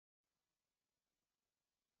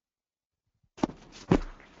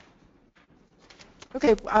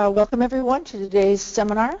Okay, welcome everyone to today's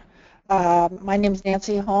seminar. My name is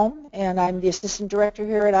Nancy Holm, and I'm the Assistant Director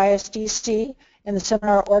here at ISDC and the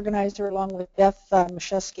seminar organizer along with Beth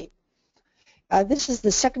Mashesky. This is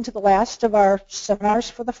the second to the last of our seminars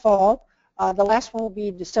for the fall. The last one will be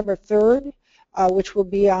December 3rd, which will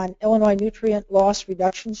be on Illinois Nutrient Loss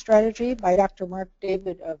Reduction Strategy by Dr. Mark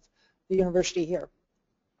David of the university here.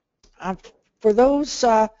 For those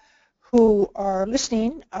who are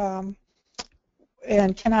listening,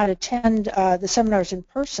 and cannot attend the seminars in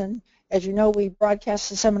person, as you know, we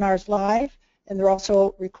broadcast the seminars live, and they're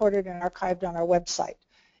also recorded and archived on our website.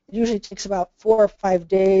 It usually takes about 4 or 5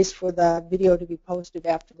 days for the video to be posted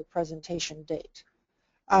after the presentation date.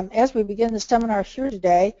 As we begin the seminar here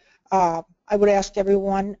today, I would ask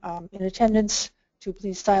everyone in attendance to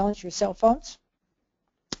please silence your cell phones.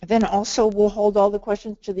 Then also we'll hold all the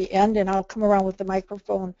questions to the end, and I'll come around with the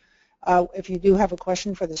microphone if you do have a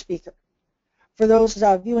question for the speaker. For those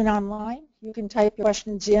viewing online, you can type your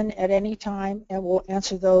questions in at any time, and we'll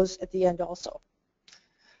answer those at the end also.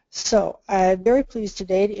 So I'm very pleased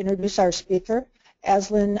today to introduce our speaker,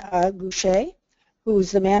 Aislinn Gauchay, who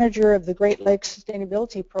is the manager of the Great Lakes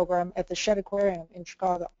Sustainability Program at the Shedd Aquarium in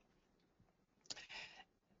Chicago.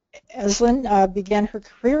 Aislinn began her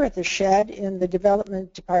career at the Shedd in the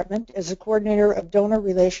development department as a coordinator of donor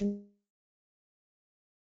relations.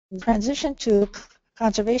 The transition to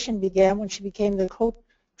conservation began when she became the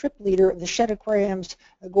co-trip leader of the Shedd Aquarium's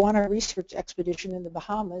iguana research expedition in the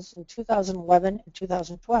Bahamas in 2011 and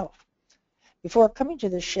 2012. Before coming to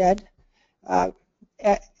the Shedd,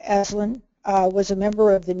 Aislinn was a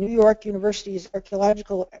member of the New York University's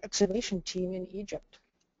archaeological excavation team in Egypt.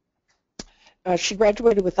 She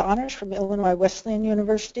graduated with honors from Illinois Wesleyan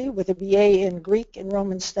University with a BA in Greek and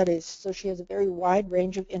Roman studies, so she has a very wide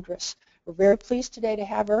range of interests. We're very pleased today to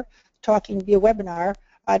have her talking via webinar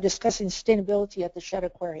discussing sustainability at the Shedd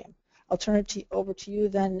Aquarium. I'll turn it over to you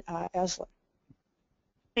then, Aislinn.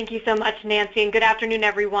 Thank you so much, Nancy, and good afternoon,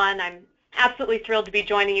 everyone. I'm absolutely thrilled to be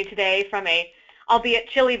joining you today from a, albeit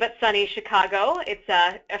chilly but sunny, Chicago. It's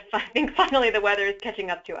I think finally the weather is catching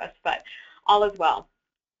up to us, but all is well.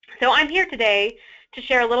 So I'm here today to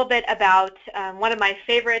share a little bit about one of my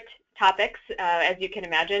favorite topics, as you can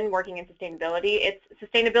imagine, working in sustainability. It's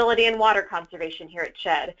sustainability and water conservation here at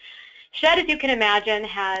Shedd. Shedd, as you can imagine,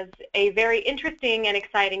 has a very interesting and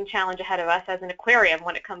exciting challenge ahead of us as an aquarium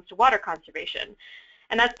when it comes to water conservation.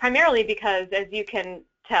 And that's primarily because, as you can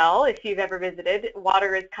tell, if you've ever visited,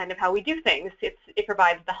 water is kind of how we do things. It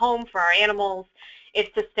provides the home for our animals.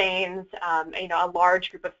 It sustains a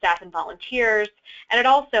large group of staff and volunteers, and it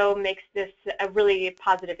also makes this a really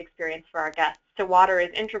positive experience for our guests. So water is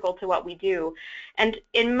integral to what we do. And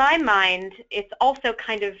in my mind, it's also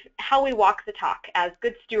kind of how we walk the talk as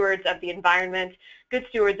good stewards of the environment, good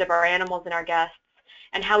stewards of our animals and our guests,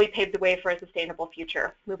 and how we pave the way for a sustainable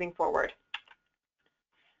future moving forward.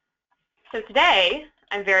 So today,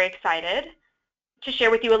 I'm very excited to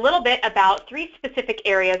share with you a little bit about 3 specific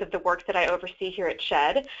areas of the work that I oversee here at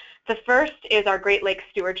Shedd. The first is our Great Lakes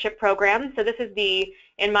Stewardship Program. So this is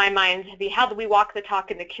in my mind, how do we walk the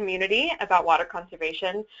talk in the community about water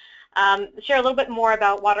conservation. Share a little bit more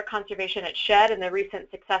about water conservation at Shedd and the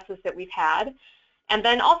recent successes that we've had. And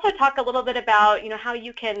then also talk a little bit about how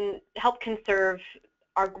you can help conserve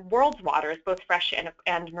our world's waters, both fresh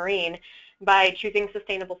and marine, by choosing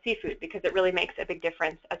sustainable seafood, because it really makes a big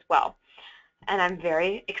difference as well. And I'm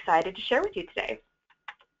very excited to share with you today.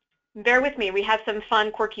 Bear with me, we have some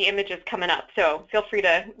fun, quirky images coming up, so feel free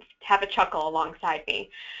to have a chuckle alongside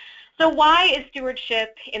me. So why is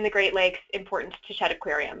stewardship in the Great Lakes important to Shedd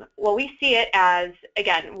Aquarium? Well, we see it as,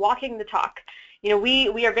 again, walking the talk.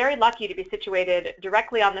 We are very lucky to be situated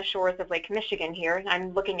directly on the shores of Lake Michigan here.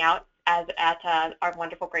 I'm looking out at our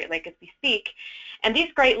wonderful Great Lake as we speak. And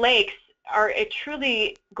these Great Lakes are a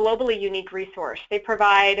truly globally unique resource. They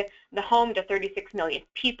provide the home to 36 million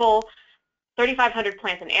people, 3,500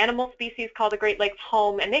 plant and animal species call the Great Lakes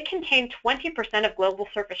home, and they contain 20% of global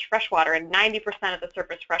surface freshwater and 90% of the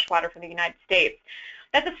surface freshwater from the United States.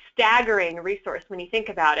 That's a staggering resource when you think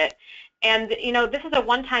about it. And this is a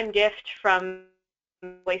one-time gift from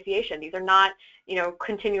glaciation. These are not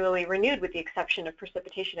continually renewed with the exception of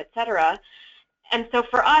precipitation, etc. And so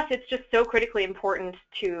for us, it's just so critically important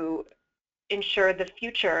to ensure the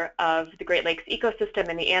future of the Great Lakes ecosystem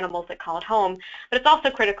and the animals that call it home, but it's also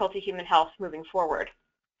critical to human health moving forward.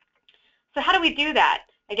 So how do we do that?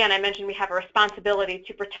 Again, I mentioned we have a responsibility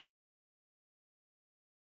to protect,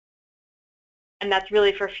 and that's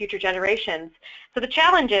really for future generations. So the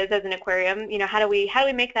challenge is, as an aquarium, how do we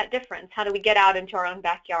make that difference? How do we get out into our own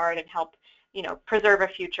backyard and help, preserve a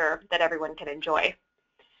future that everyone can enjoy?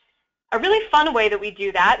 A really fun way that we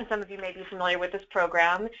do that, and some of you may be familiar with this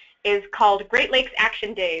program, is called Great Lakes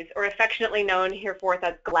Action Days, or affectionately known hereforth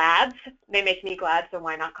as GLADS. They make me glad, so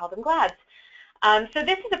why not call them GLADS? So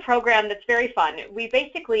this is a program that's very fun. We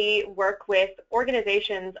basically work with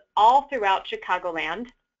organizations all throughout Chicagoland,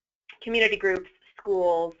 community groups,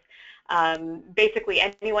 schools, basically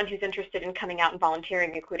anyone who's interested in coming out and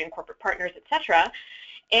volunteering, including corporate partners, etc.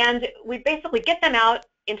 And we basically get them out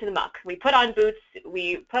into the muck. We put on boots,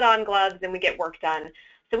 we put on gloves, and we get work done.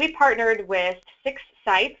 So we partnered with 6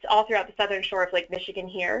 sites all throughout the southern shore of Lake Michigan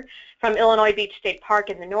here, from Illinois Beach State Park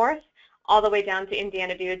in the north, all the way down to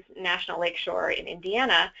Indiana Dunes National Lakeshore in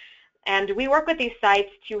Indiana. And we work with these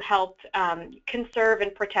sites to help conserve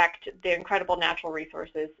and protect the incredible natural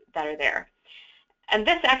resources that are there. And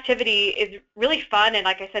this activity is really fun, and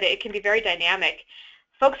like I said, it can be very dynamic.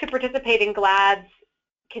 Folks who participate in GLADS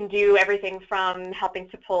can do everything from helping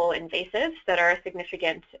to pull invasives that are a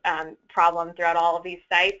significant problem throughout all of these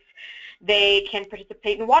sites. They can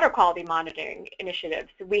participate in water quality monitoring initiatives.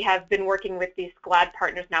 We have been working with these GLAD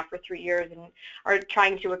partners now for 3 years and are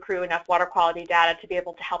trying to accrue enough water quality data to be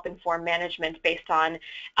able to help inform management based on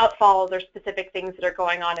outfalls or specific things that are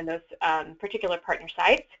going on in those particular partner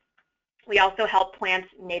sites. We also help plant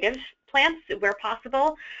native plants where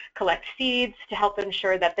possible, collect seeds to help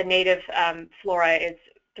ensure that the native flora is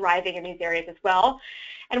thriving in these areas as well.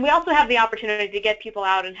 And we also have the opportunity to get people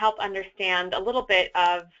out and help understand a little bit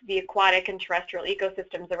of the aquatic and terrestrial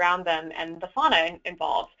ecosystems around them and the fauna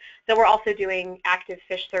involved. So we're also doing active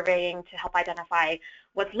fish surveying to help identify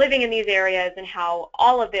what's living in these areas and how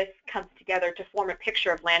all of this comes together to form a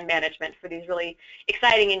picture of land management for these really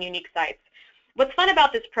exciting and unique sites. What's fun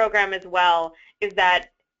about this program as well is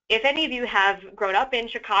that if any of you have grown up in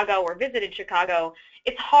Chicago or visited Chicago,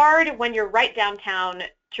 it's hard when you're right downtown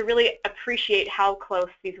to really appreciate how close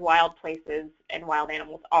these wild places and wild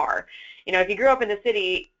animals are. You know, if you grew up in the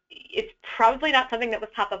city, it's probably not something that was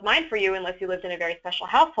top of mind for you unless you lived in a very special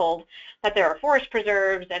household, that there are forest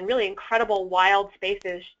preserves and really incredible wild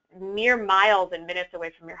spaces mere miles and minutes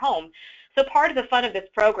away from your home. So part of the fun of this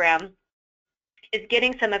program is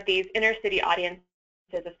getting some of these inner city audiences,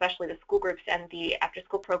 especially the school groups and the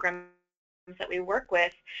after-school programs that we work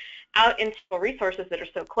with, out into resources that are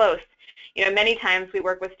so close. You know, many times we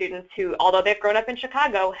work with students who, although they've grown up in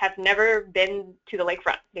Chicago, have never been to the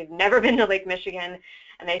lakefront. They've never been to Lake Michigan,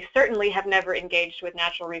 and they certainly have never engaged with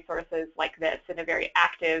natural resources like this in a very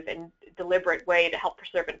active and deliberate way to help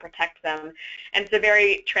preserve and protect them. And it's a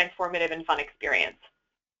very transformative and fun experience.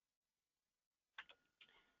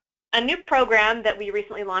 A new program that we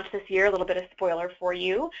recently launched this year, a little bit of spoiler for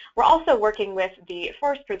you, we're also working with the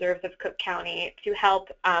forest preserves of Cook County to help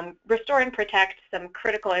restore and protect some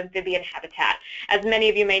critical amphibian habitat. As many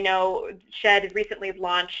of you may know, SHED recently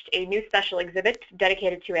launched a new special exhibit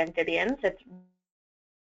dedicated to amphibians. It's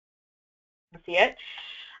see it.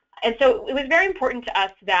 And so it was very important to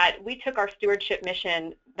us that we took our stewardship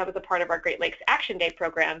mission that was a part of our Great Lakes Action Day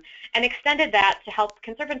program and extended that to help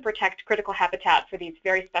conserve and protect critical habitat for these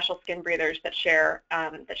very special skin breathers that share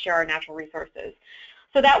our natural resources.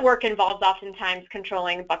 So that work involves oftentimes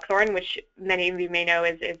controlling buckthorn, which many of you may know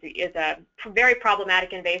is a very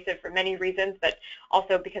problematic invasive for many reasons, but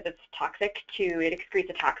also because it's toxic it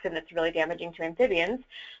excretes a toxin that's really damaging to amphibians.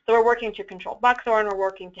 So we're working to control buckthorn, we're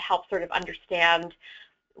working to help sort of understand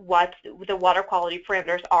what the water quality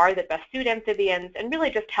parameters are that best suit amphibians, and really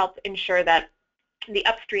just help ensure that the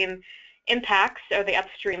upstream impacts or the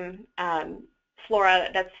upstream flora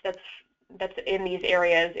that's in these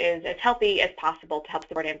areas is as healthy as possible to help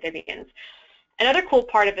support amphibians. Another cool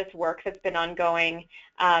part of this work that's been ongoing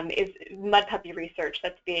is mud puppy research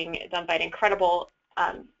that's being done by an incredible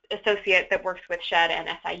associate that works with SHED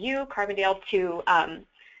and SIU, Carbondale,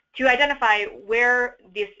 to identify where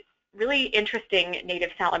these really interesting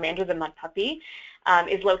native salamander, the mud puppy,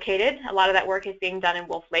 is located. A lot of that work is being done in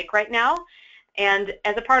Wolf Lake right now. And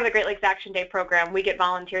as a part of the Great Lakes Action Day program, we get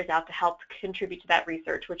volunteers out to help contribute to that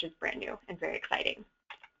research, which is brand new and very exciting.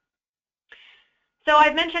 So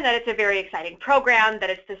I've mentioned that it's a very exciting program, that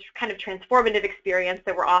it's this kind of transformative experience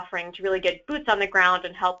that we're offering to really get boots on the ground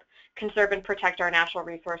and help conserve and protect our natural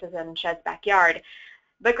resources in SHED's backyard.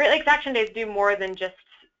 But Great Lakes Action Days do more than just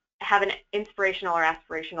have an inspirational or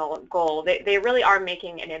aspirational goal. They really are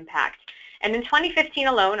making an impact. And in 2015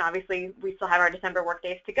 alone, obviously we still have our December work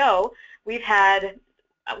days to go, we've had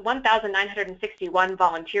 1,961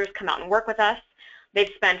 volunteers come out and work with us.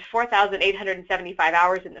 They've spent 4,875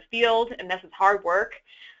 hours in the field, and this is hard work.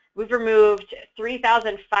 We've removed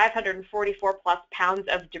 3,544 plus pounds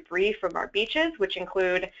of debris from our beaches, which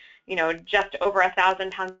include, you know, just over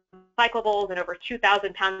 1,000 pounds of recyclables and over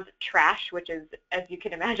 2,000 pounds of trash, which is, as you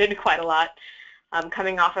can imagine, quite a lot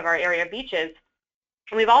coming off of our area beaches.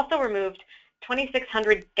 And we've also removed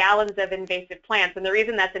 2,600 gallons of invasive plants, and the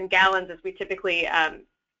reason that's in gallons is we typically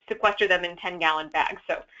sequester them in 10-gallon bags.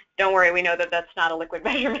 So don't worry, we know that that's not a liquid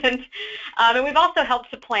measurement. And we've also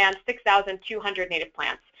helped to plant 6,200 native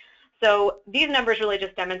plants. So these numbers really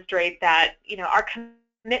just demonstrate that, you know, our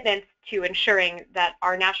commitment to ensuring that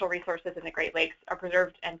our natural resources in the Great Lakes are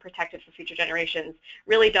preserved and protected for future generations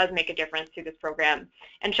really does make a difference through this program.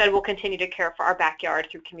 And SHED will continue to care for our backyard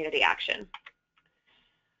through community action.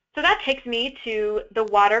 So that takes me to the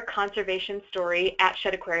water conservation story at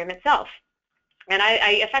SHED Aquarium itself. And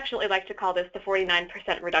I affectionately like to call this the 49%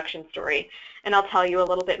 reduction story. And I'll tell you a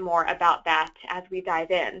little bit more about that as we dive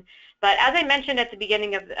in. But as I mentioned at the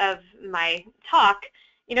beginning of my talk,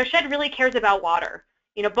 you know, SHED really cares about water.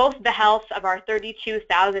 You know, both the health of our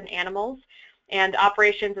 32,000 animals and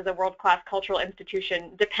operations as a world-class cultural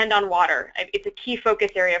institution depend on water. It's a key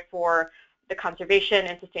focus area for the conservation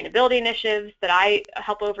and sustainability initiatives that I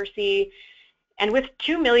help oversee. And with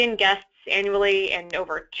 2 million guests annually and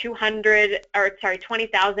over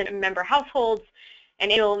 20,000 member households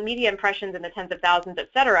and annual media impressions in the tens of thousands, et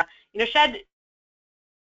cetera, you know, SHED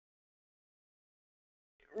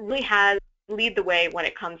really has lead the way when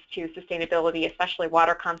it comes to sustainability, especially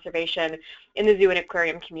water conservation in the zoo and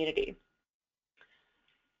aquarium community.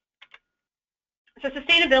 So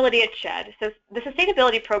sustainability at SHED. So the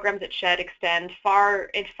sustainability programs at SHED extend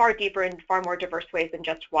far deeper and far more diverse ways than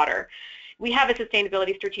just water. We have a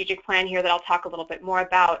sustainability strategic plan here that I'll talk a little bit more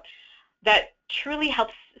about that truly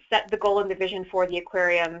helps set the goal and the vision for the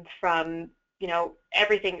aquarium from, you know,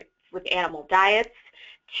 everything with animal diets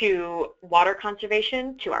to water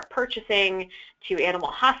conservation, to our purchasing, to animal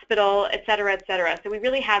hospital, et cetera, et cetera. So we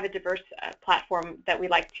really have a diverse platform that we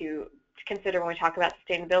like to consider when we talk about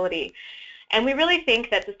sustainability. And we really think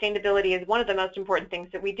that sustainability is one of the most important things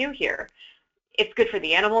that we do here. It's good for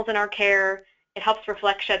the animals in our care. It helps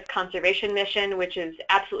reflect SHED's conservation mission, which is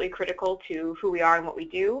absolutely critical to who we are and what we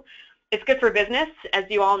do. It's good for business. As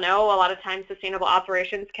you all know, a lot of times sustainable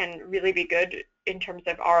operations can really be good in terms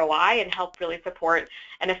of ROI and help really support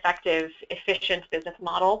an effective, efficient business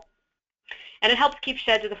model. And it helps keep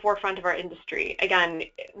SHED to the forefront of our industry. Again,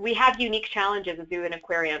 we have unique challenges as zoo and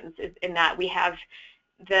aquariums in that we have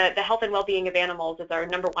the health and well-being of animals is our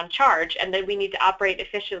 #1 charge, and then we need to operate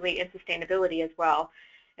efficiently and sustainably as well.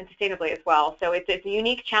 So it's a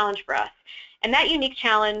unique challenge for us. And that unique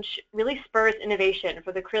challenge really spurs innovation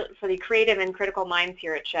for the creative and critical minds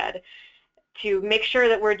here at SHED to make sure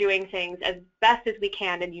that we're doing things as best as we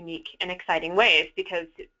can in unique and exciting ways, because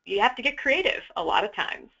you have to get creative a lot of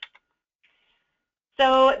times.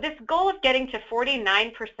 So this goal of getting to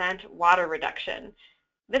 49% water reduction,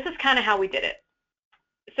 this is kind of how we did it.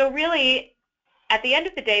 So really, at the end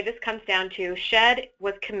of the day, this comes down to SHED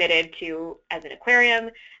was committed to, as an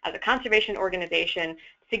aquarium, as a conservation organization,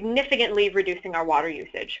 significantly reducing our water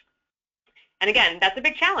usage. And again, that's a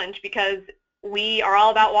big challenge because we are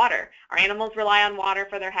all about water. Our animals rely on water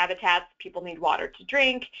for their habitats. People need water to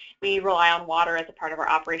drink. We rely on water as a part of our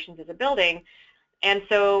operations as a building. And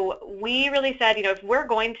so we really said, you know, if we're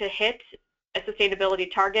going to hit a sustainability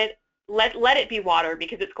target, let it be water,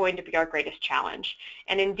 because it's going to be our greatest challenge.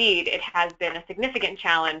 And indeed, it has been a significant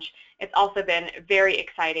challenge. It's also been a very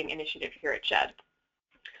exciting initiative here at SHED.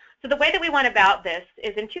 So the way that we went about this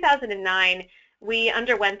is in 2009, we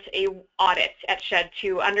underwent an audit at SHED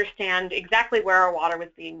to understand exactly where our water was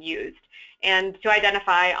being used and to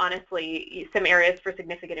identify, honestly, some areas for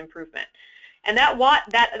significant improvement. And that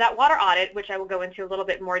water audit, which I will go into a little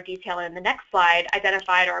bit more detail in the next slide,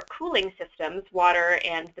 identified our cooling systems, water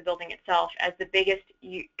and the building itself, as the biggest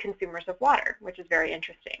consumers of water, which is very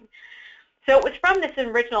interesting. So it was from this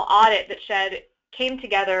original audit that SHED came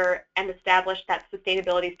together and established that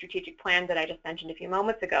sustainability strategic plan that I just mentioned a few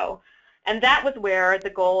moments ago. And that was where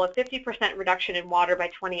the goal of 50% reduction in water by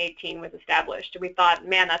 2018 was established. And we thought,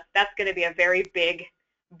 man, that's going to be a very big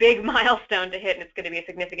milestone to hit, and it's going to be a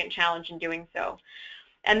significant challenge in doing so.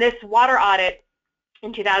 And this water audit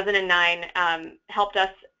in 2009 helped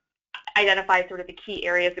us identify sort of the key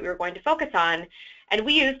areas that we were going to focus on. And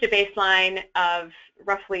we used a baseline of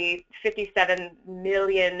roughly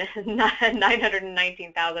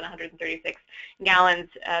 57,919,136 gallons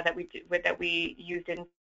that we used in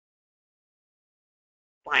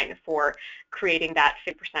line for creating that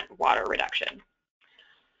 50% water reduction.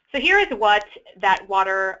 So here is what that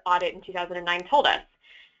water audit in 2009 told us.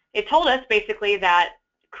 It told us basically that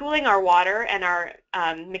cooling our water and our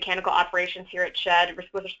mechanical operations here at Shed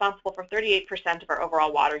was responsible for 38% of our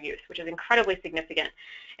overall water use, which is incredibly significant.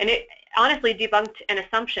 And it honestly debunked an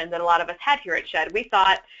assumption that a lot of us had here at Shed. We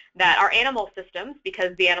thought that our animal systems,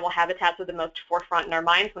 because the animal habitats are the most forefront in our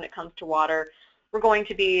minds when it comes to water, were going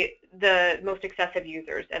to be the most excessive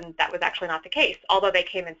users, and that was actually not the case, although they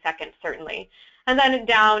came in second, certainly. And then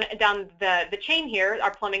down the chain here,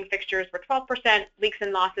 our plumbing fixtures were 12%, leaks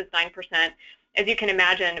and losses 9%. As you can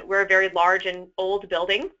imagine, we're a very large and old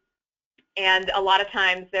building, and a lot of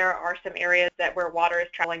times there are some areas where water is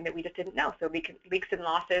traveling that we just didn't know. So leaks and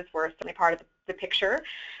losses were certainly part of the picture.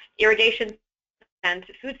 Irrigation and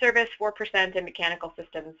food service 4%, and mechanical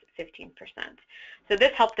systems 15%. So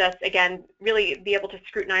this helped us, again, really be able to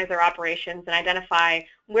scrutinize our operations and identify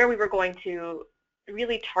where we were going to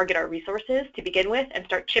really target our resources to begin with and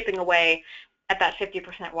start chipping away at that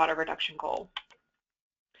 50% water reduction goal.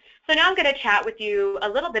 So now I'm going to chat with you a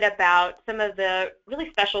little bit about some of the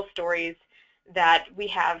really special stories that we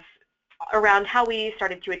have around how we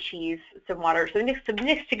started to achieve some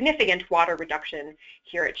significant water reduction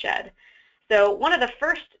here at Shed. So one of the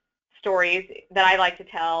first stories that I like to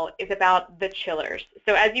tell is about the chillers.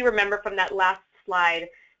 So as you remember from that last slide,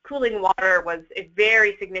 cooling water was a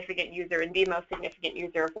very significant user and the most significant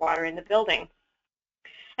user of water in the building.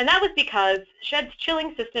 And that was because Shed's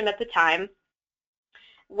chilling system at the time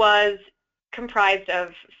was comprised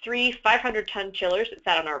of 3 500-ton chillers that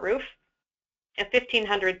sat on our roof, a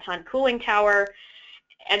 1,500-ton cooling tower,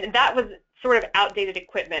 and that was sort of outdated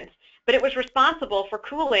equipment. But it was responsible for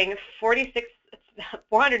cooling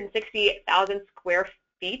 460,000 square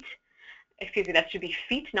feet, excuse me, that should be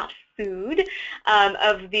feet, not food,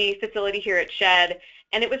 of the facility here at Shed.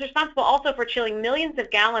 And it was responsible also for chilling millions of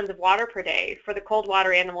gallons of water per day for the cold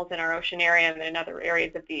water animals in our oceanarium and in other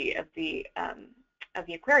areas of the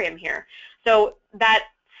aquarium here. So that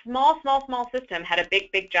small system had a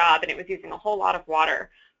big job, and it was using a whole lot of water.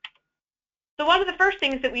 So one of the first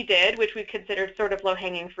things that we did, which we considered sort of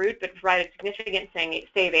low-hanging fruit but provided significant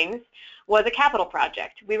savings, was a capital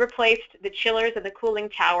project. We replaced the chillers and the cooling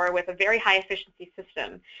tower with a very high-efficiency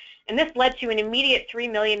system. And this led to an immediate 3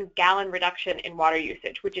 million gallon reduction in water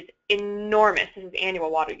usage, which is enormous. This is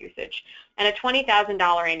annual water usage, and a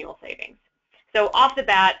 $20,000 annual savings. So off the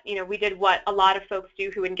bat, we did what a lot of folks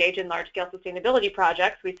do who engage in large-scale sustainability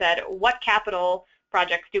projects. We said, what capital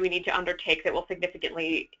projects do we need to undertake that will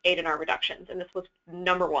significantly aid in our reductions? And this was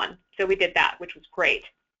number one. So we did that, which was great.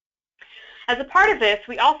 As a part of this,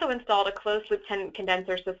 we also installed a closed-loop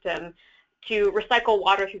condenser system to recycle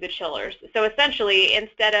water through the chillers. So essentially,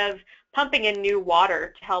 instead of pumping in new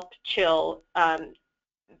water to help chill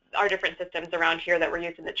our different systems around here that were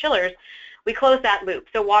used in the chillers, we closed that loop.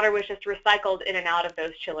 So water was just recycled in and out of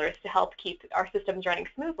those chillers to help keep our systems running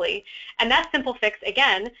smoothly. And that simple fix,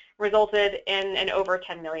 again, resulted in an over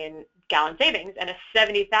 10 million gallon savings and a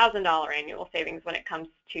 $70,000 annual savings when it comes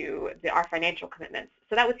to our financial commitments.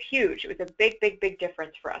 So that was huge. It was a big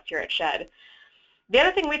difference for us here at Shed. The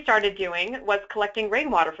other thing we started doing was collecting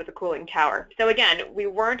rainwater for the cooling tower. So again, we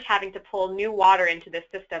weren't having to pull new water into this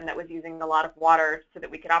system that was using a lot of water so that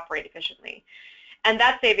we could operate efficiently. And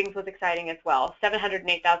that savings was exciting as well,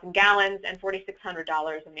 708,000 gallons and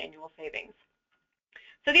 $4,600 in annual savings.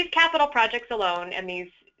 So these capital projects alone and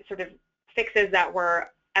these sort of fixes that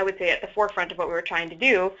were, I would say, at the forefront of what we were trying to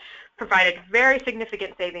do, provided very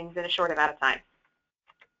significant savings in a short amount of time.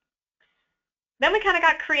 Then we kind of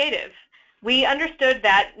got creative. We understood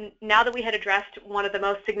that now that we had addressed one of the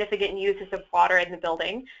most significant uses of water in the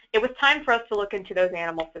building, it was time for us to look into those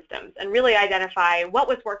animal systems and really identify what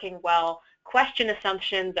was working well, question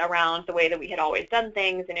assumptions around the way that we had always done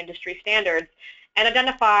things and industry standards, and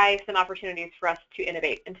identify some opportunities for us to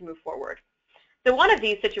innovate and to move forward. So one of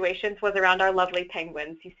these situations was around our lovely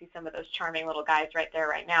penguins. You see some of those charming little guys right there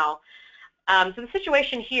right now. So the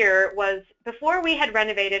situation here was before we had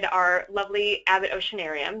renovated our lovely Abbott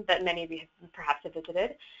Oceanarium that many of you perhaps have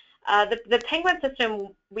visited, the penguin system,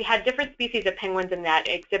 we had different species of penguins in that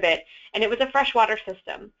exhibit, and it was a freshwater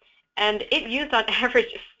system. And it used on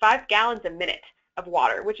average 5 gallons a minute of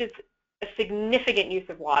water, which is a significant use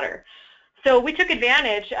of water. So we took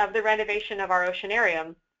advantage of the renovation of our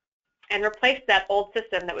oceanarium and replaced that old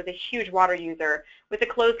system that was a huge water user with a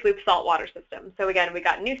closed-loop saltwater system. So again, we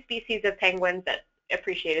got new species of penguins that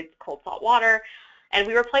appreciated cold salt water, and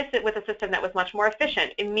we replaced it with a system that was much more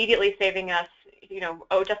efficient, immediately saving us,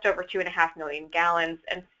 just over 2.5 million gallons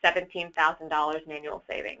and $17,000 in annual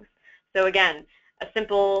savings. So again,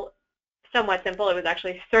 somewhat simple. It was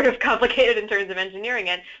actually sort of complicated in terms of engineering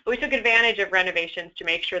it, but we took advantage of renovations to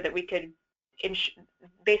make sure that we could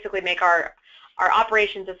basically make our our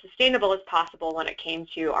operations as sustainable as possible when it came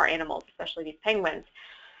to our animals, especially these penguins.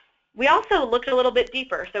 We also looked a little bit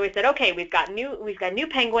deeper. So we said, okay, we've got new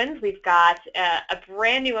penguins, we've got a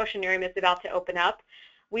brand new oceanarium that's about to open up.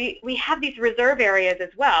 We have these reserve areas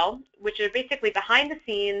as well, which are basically behind the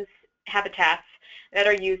scenes habitats that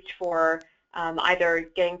are used for either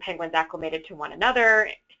getting penguins acclimated to one another,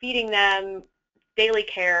 feeding them, daily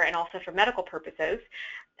care, and also for medical purposes.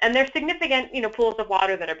 And there's significant, pools of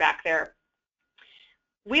water that are back there.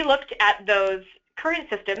 We looked at those current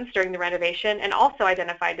systems during the renovation and also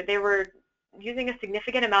identified that they were using a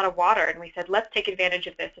significant amount of water, and we said, let's take advantage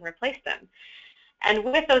of this and replace them. And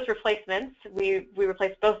with those replacements, we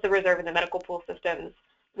replaced both the reserve and the medical pool systems.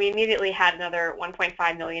 We immediately had another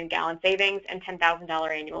 1.5 million gallon savings and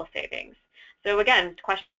 $10,000 annual savings. So again,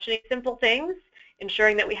 questioning simple things,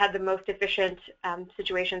 ensuring that we had the most efficient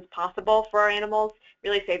situations possible for our animals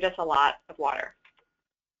really saved us a lot of water.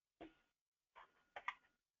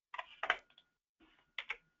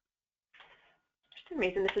 For some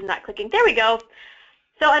reason this is not clicking. There we go.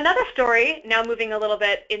 So another story, now moving a little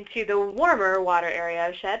bit into the warmer water area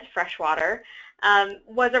of Shed, freshwater,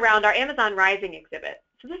 was around our Amazon Rising exhibit.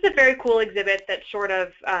 So this is a very cool exhibit that sort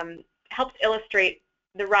of helps illustrate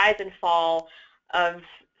the rise and fall of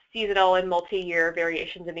seasonal and multi-year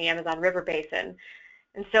variations in the Amazon River Basin.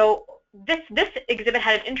 And so this exhibit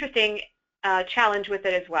had an interesting challenge with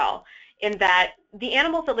it as well, in that the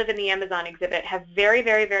animals that live in the Amazon exhibit have very,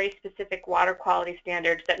 very, very specific water quality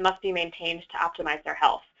standards that must be maintained to optimize their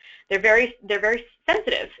health. They're very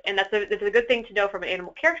sensitive, and that's a good thing to know from an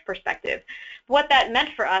animal care perspective. What that meant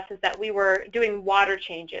for us is that we were doing water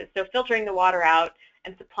changes, so filtering the water out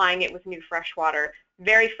and supplying it with new fresh water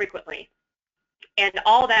very frequently. And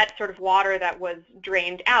all that sort of water that was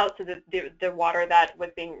drained out, so the water that was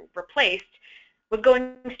being replaced, was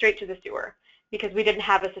going straight to the sewer, because we didn't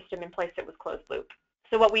have a system in place that was closed loop.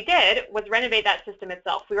 So what we did was renovate that system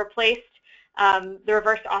itself. We replaced the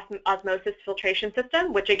reverse osmosis filtration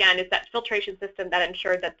system, which again is that filtration system that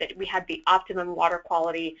ensured that we had the optimum water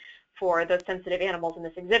quality for those sensitive animals in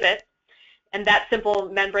this exhibit. And that simple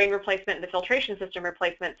membrane replacement and the filtration system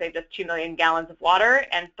replacement saved us 2 million gallons of water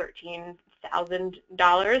and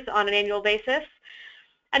 $13,000 on an annual basis.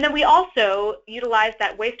 And then we also utilized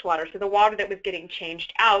that wastewater, so the water that was getting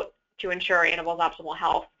changed out to ensure our animals' optimal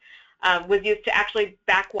health was used to actually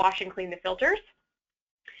backwash and clean the filters.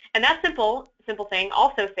 And that simple thing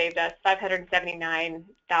also saved us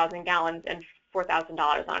 579,000 gallons and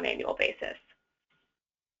 $4,000 on an annual basis.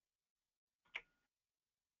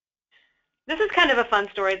 This is kind of a fun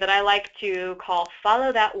story that I like to call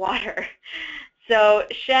Follow That Water. So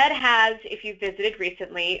Shed has, if you've visited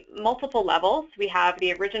recently, multiple levels. We have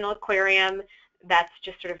the original aquarium that's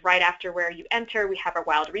just sort of right after where you enter. We have our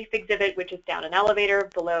wild reef exhibit, which is down an elevator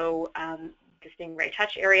below the Stingray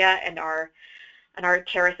Touch area, and our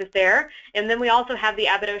terrace is there. And then we also have the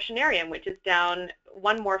Abbott Oceanarium, which is down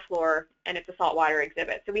one more floor, and it's a saltwater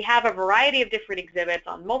exhibit. So we have a variety of different exhibits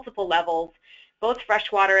on multiple levels, both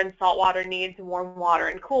freshwater and saltwater needs, warm water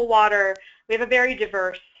and cool water. We have a very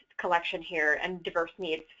diverse collection here and diverse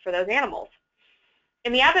needs for those animals.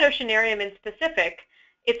 In the Abbott Oceanarium in specific,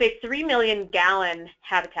 it's a 3 million gallon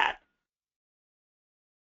habitat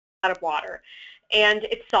out of water. And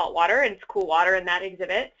it's saltwater and it's cool water in that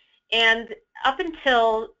exhibit. And up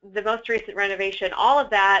until the most recent renovation, all of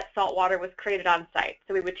that salt water was created on site.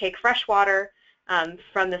 So we would take fresh water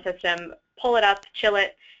from the system, pull it up, chill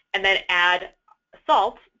it, and then add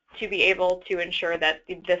salt to be able to ensure that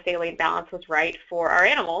the saline balance was right for our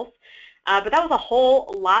animals. But that was a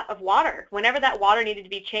whole lot of water. Whenever that water needed to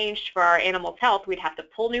be changed for our animals' health, we'd have to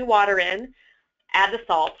pull new water in, add the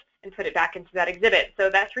salt, and put it back into that exhibit. So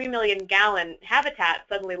that 3 million gallon habitat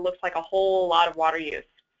suddenly looks like a whole lot of water use.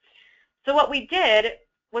 So what we did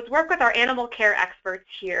was work with our animal care experts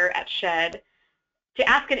here at Shed to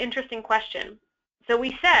ask an interesting question. So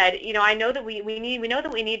we said, I know that we know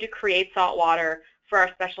that we need to create salt water for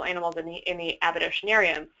our special animals in the Abbott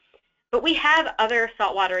Oceanarium, but we have other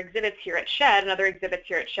saltwater exhibits here at Shed and other exhibits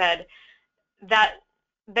here at Shed that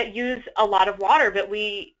use a lot of water, but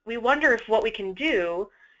we wonder if what we can do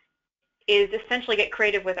is essentially get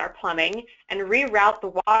creative with our plumbing and reroute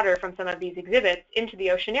the water from some of these exhibits into the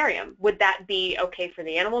oceanarium. Would that be okay for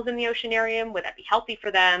the animals in the oceanarium? Would that be healthy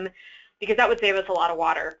for them? Because that would save us a lot of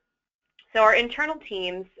water. So our internal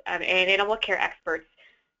teams and animal care experts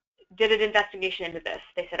did an investigation into this.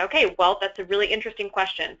 They said, okay, well, that's a really interesting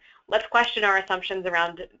question. Let's question our assumptions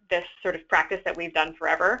around this sort of practice that we've done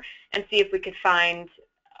forever and see if we could find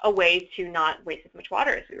a way to not waste as much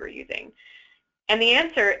water as we were using. And the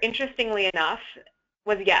answer, interestingly enough,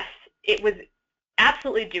 was yes. It was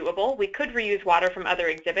absolutely doable. We could reuse water from other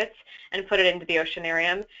exhibits and put it into the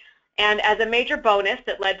oceanarium. And as a major bonus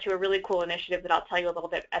that led to a really cool initiative that I'll tell you a little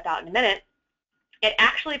bit about in a minute, it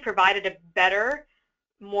actually provided a better,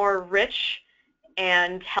 more rich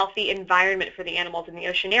and healthy environment for the animals in the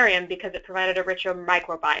oceanarium because it provided a richer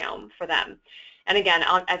microbiome for them. And again,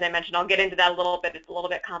 as I mentioned, I'll get into that a little bit. It's a little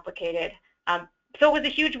bit complicated. So it was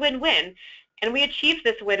a huge win-win. And we achieved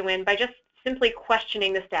this win-win by just simply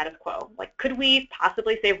questioning the status quo. Like, could we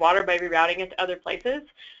possibly save water by rerouting it to other places?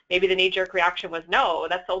 Maybe the knee-jerk reaction was, no,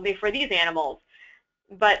 that's only for these animals.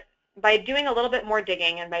 But by doing a little bit more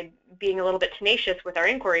digging and by being a little bit tenacious with our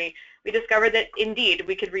inquiry, we discovered that indeed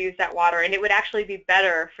we could reuse that water, and it would actually be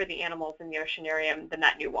better for the animals in the oceanarium than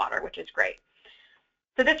that new water, which is great.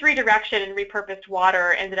 So this redirection and repurposed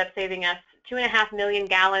water ended up saving us 2.5 million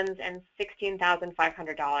gallons and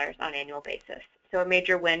 $16,500 on an annual basis. So a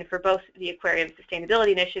major win for both the aquarium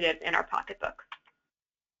sustainability initiative and our pocketbook.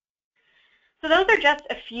 So those are just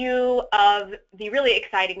a few of the really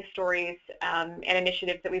exciting stories and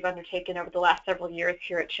initiatives that we've undertaken over the last several years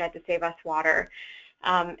here at SHED to save us water.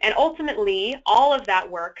 And ultimately, all of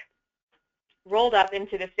that work rolled up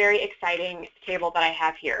into this very exciting table that I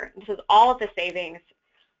have here. This is all of the savings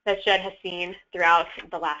that SHED has seen throughout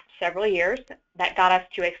the last several years that got us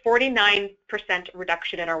to a 49%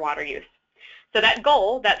 reduction in our water use. So that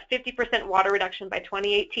goal, that 50% water reduction by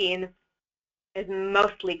 2018, is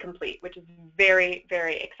mostly complete, which is very,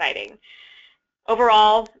 very exciting.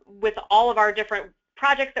 Overall, with all of our different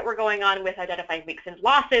projects that we're going on with identifying leaks and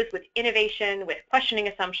losses, with innovation, with questioning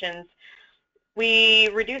assumptions, we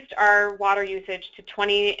reduced our water usage to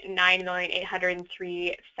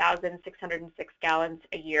 29,803,606 gallons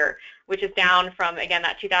a year, which is down from, again,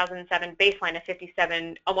 that 2007 baseline of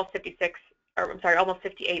almost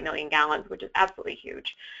 58 million gallons, which is absolutely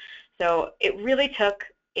huge. So it really took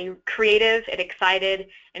a creative and excited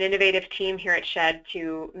and innovative team here at SHED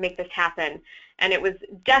to make this happen. And it was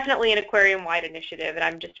definitely an aquarium-wide initiative, and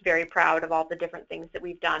I'm just very proud of all the different things that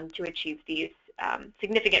we've done to achieve these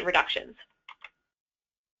significant reductions.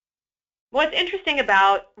 What's interesting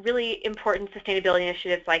about really important sustainability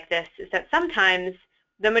initiatives like this is that sometimes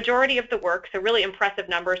the majority of the work, so really impressive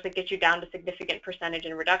numbers that get you down to significant percentage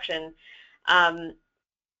in reduction,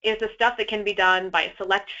 is the stuff that can be done by a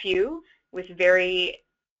select few with very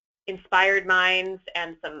inspired minds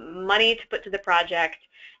and some money to put to the project.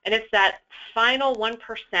 And it's that final 1%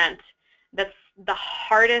 that's the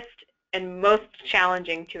hardest and most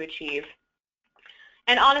challenging to achieve.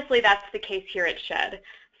 And honestly, that's the case here at SHED.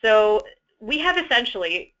 So we have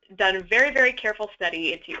essentially done a very, very careful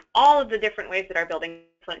study into all of the different ways that our building,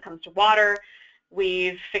 when it comes to water,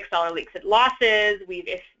 we've fixed all our leaks and losses, we've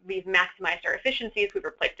maximized our efficiencies, we've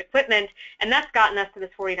replaced equipment, and that's gotten us to this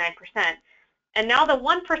 49%. And now the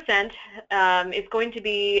 1% is going to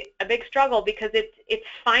be a big struggle because it's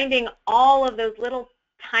finding all of those little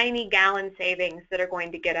tiny gallon savings that are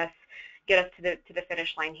going to get us to the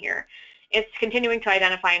finish line here. It's continuing to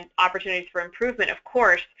identify opportunities for improvement, of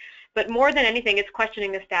course, but more than anything, it's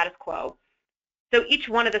questioning the status quo. So each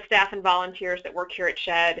one of the staff and volunteers that work here at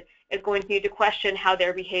SHED is going to need to question how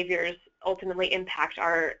their behaviors ultimately impact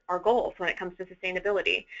our goals when it comes to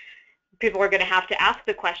sustainability. People are going to have to ask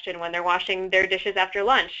the question when they're washing their dishes after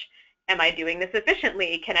lunch, am I doing this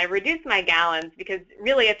efficiently? Can I reduce my gallons? Because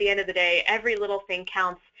really at the end of the day, every little thing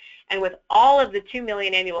counts. And with all of the 2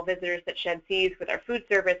 million annual visitors that SHED sees with our food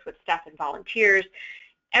service, with staff and volunteers,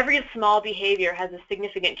 every small behavior has a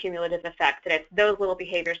significant cumulative effect, and it's those little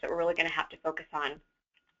behaviors that we're really going to have to focus on.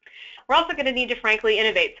 We're also going to need to, frankly,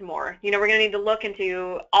 innovate some more. We're going to need to look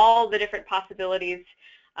into all the different possibilities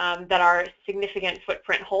that our significant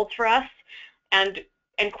footprint holds for us, and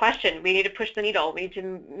question. We need to push the needle. We need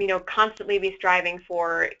to, constantly be striving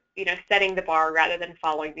for, setting the bar rather than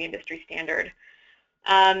following the industry standard.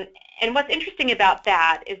 And what's interesting about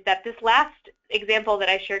that is that this last example that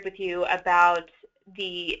I shared with you about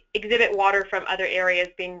the exhibit water from other areas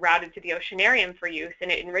being routed to the oceanarium for use and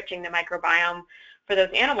enriching the microbiome for those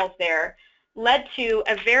animals there led to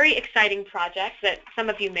a very exciting project that some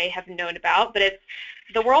of you may have known about, but it's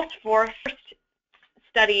the world's first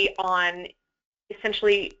study on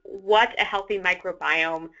essentially what a healthy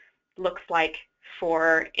microbiome looks like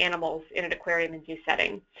for animals in an aquarium and zoo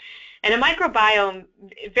setting. And a microbiome,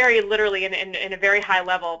 very literally in a very high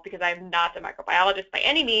level, because I'm not a microbiologist by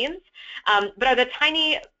any means, but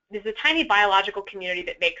there's a tiny biological community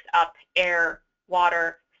that makes up air,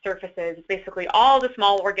 water, surfaces, basically all the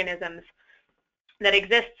small organisms that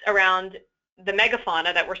exists around the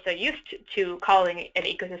megafauna that we're so used to calling an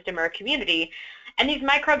ecosystem or a community. And these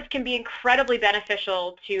microbes can be incredibly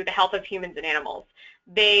beneficial to the health of humans and animals.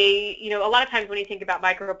 a lot of times when you think about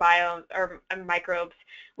microbiome or microbes,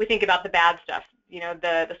 we think about the bad stuff,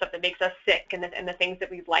 the stuff that makes us sick and the things that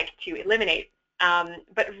we'd like to eliminate.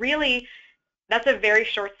 But really, that's a very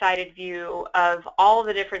short-sighted view of all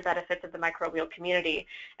the different benefits of the microbial community.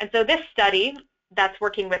 And so this study that's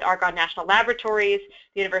working with Argonne National Laboratories,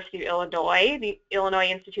 the University of Illinois, the Illinois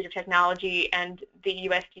Institute of Technology, and the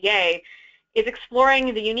USDA is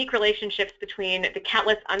exploring the unique relationships between the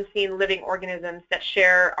countless unseen living organisms that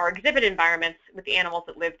share our exhibit environments with the animals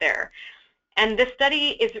that live there. And this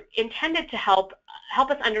study is intended to help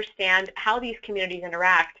us understand how these communities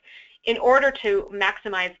interact in order to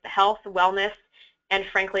maximize the health, wellness, and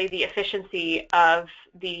frankly the efficiency of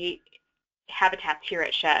the habitats here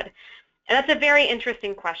at SHED. And that's a very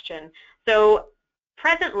interesting question. So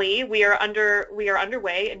presently we are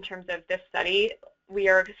underway in terms of this study. We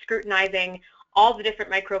are scrutinizing all the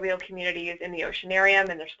different microbial communities in the oceanarium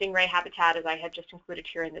and their stingray habitat, as I had just included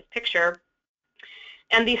here in this picture.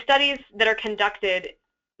 And these studies that are conducted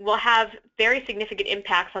will have very significant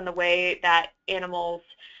impacts on the way that animals'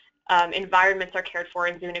 environments are cared for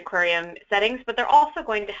in zoo and aquarium settings, but they're also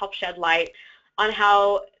going to help shed light on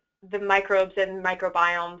how the microbes and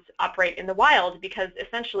microbiomes operate in the wild, because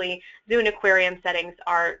essentially zoo and aquarium settings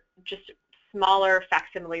are just smaller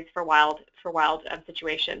facsimiles for wild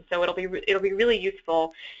situations. So it'll be really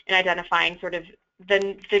useful in identifying sort of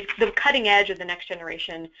the cutting edge of the next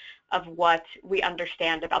generation of what we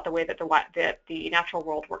understand about the way that the natural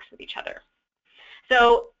world works with each other.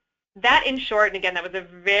 So that, in short, and again, that was a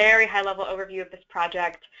very high-level overview of this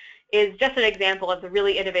project, is just an example of the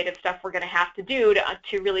really innovative stuff we're going to have to do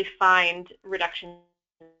to really find reduction.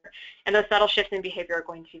 And those subtle shifts in behavior are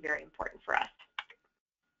going to be very important for us.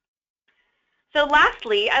 So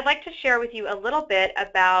lastly, I'd like to share with you a little bit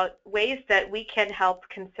about ways that we can help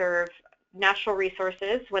conserve natural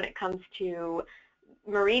resources when it comes to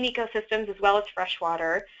marine ecosystems as well as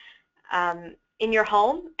freshwater in your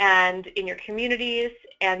home and in your communities.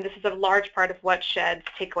 And this is a large part of what SHED's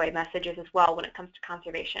takeaway message is as well when it comes to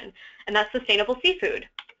conservation, and that's sustainable seafood.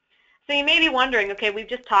 So you may be wondering, okay, we've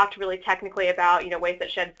just talked really technically about ways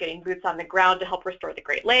that SHED's getting boots on the ground to help restore the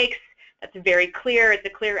Great Lakes. That's very clear. It's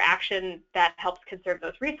a clear action that helps conserve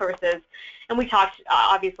those resources. And we talked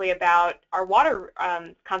obviously about our water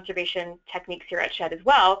conservation techniques here at SHED as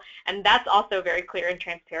well, and that's also very clear and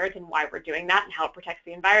transparent in why we're doing that and how it protects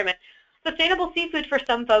the environment. Sustainable seafood for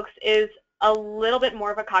some folks is a little bit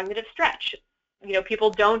more of a cognitive stretch.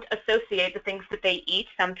 People don't associate the things that they eat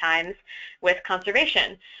sometimes with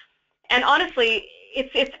conservation. And honestly,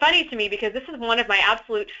 it's funny to me because this is one of my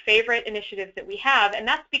absolute favorite initiatives that we have, and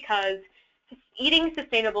that's because eating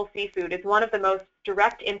sustainable seafood is one of the most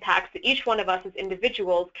direct impacts that each one of us as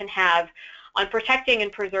individuals can have on protecting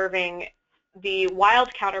and preserving the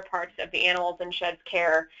wild counterparts of the animals in SHED's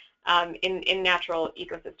care in natural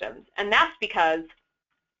ecosystems. And that's because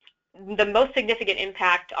the most significant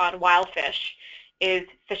impact on wild fish is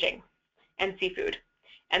fishing and seafood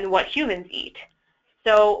and what humans eat.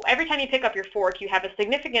 So every time you pick up your fork, you have a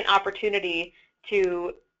significant opportunity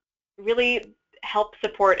to really help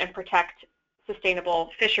support and protect sustainable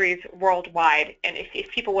fisheries worldwide. And if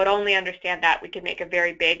people would only understand that, we could make a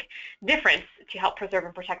very big difference to help preserve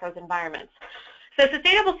and protect those environments. So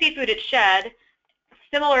sustainable seafood at SHED,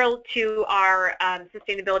 similar to our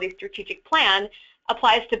sustainability strategic plan,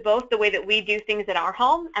 applies to both the way that we do things at our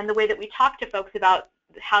home and the way that we talk to folks about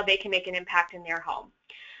how they can make an impact in their home.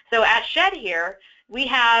 So at SHED here, we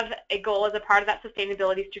have a goal as a part of that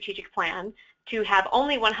sustainability strategic plan to have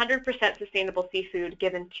only 100% sustainable seafood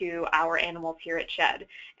given to our animals here at SHED.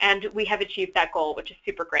 And we have achieved that goal, which is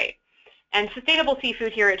super great. And sustainable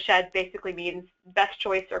seafood here at SHED basically means best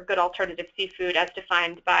choice or good alternative seafood as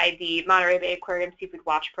defined by the Monterey Bay Aquarium Seafood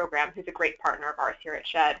Watch program, who's a great partner of ours here at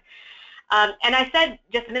SHED. And I said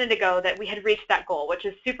just a minute ago that we had reached that goal, which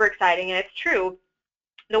is super exciting, and it's true.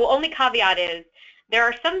 The only caveat is there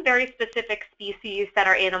are some very specific species that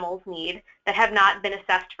our animals need that have not been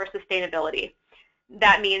assessed for sustainability.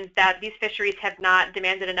 That means that these fisheries have not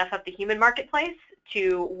demanded enough of the human marketplace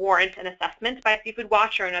to warrant an assessment by Seafood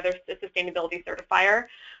Watch or another sustainability certifier.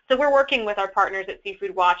 So we're working with our partners at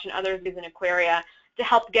Seafood Watch and other zoos and aquaria to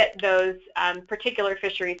help get those particular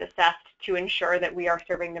fisheries assessed to ensure that we are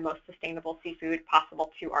serving the most sustainable seafood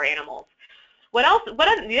possible to our animals.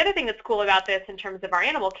 The other thing that's cool about this in terms of our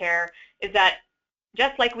animal care is that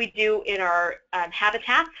just like we do in our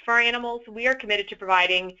habitats for our animals, we are committed to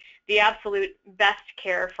providing the absolute best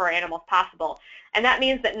care for our animals possible. And that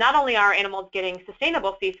means that not only are animals getting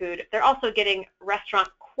sustainable seafood, they're also getting restaurant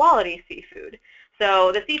quality seafood.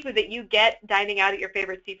 So the seafood that you get dining out at your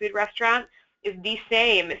favorite seafood restaurant is the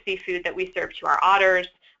same seafood that we serve to our otters,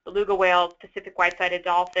 beluga whales, Pacific white-sided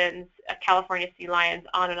dolphins, California sea lions,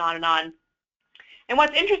 on and on and on. And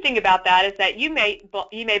what's interesting about that is that you may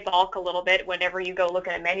balk a little bit whenever you go look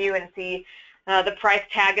at a menu and see the price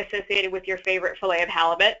tag associated with your favorite fillet of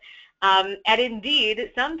halibut. And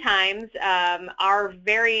indeed, sometimes our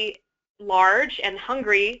very large and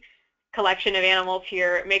hungry collection of animals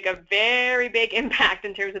here make a very big impact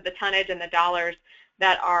in terms of the tonnage and the dollars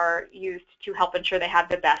that are used to help ensure they have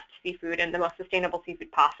the best seafood and the most sustainable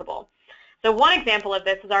seafood possible. So one example of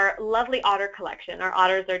this is our lovely otter collection. Our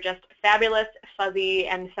otters are just fabulous, fuzzy,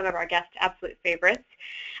 and some of our guests' absolute favorites.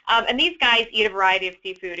 And these guys eat a variety of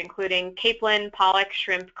seafood, including capelin, pollock,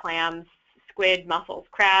 shrimp, clams, squid, mussels,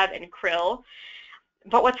 crab, and krill.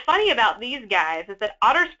 But what's funny about these guys is that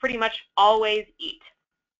otters pretty much always eat.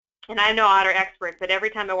 And I'm no otter expert, but every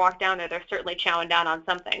time I walk down there, they're certainly chowing down on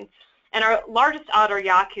something. And our largest otter,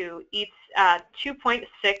 Yaku, eats 2.6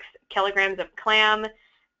 kilograms of clam,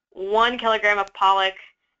 1 kilogram of pollock,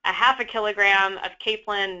 a half a kilogram of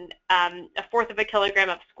capelin, a fourth of a kilogram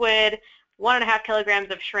of squid, 1.5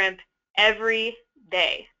 kilograms of shrimp every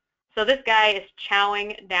day. So this guy is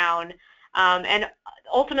chowing down, and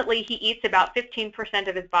ultimately he eats about 15%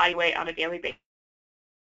 of his body weight on a daily basis,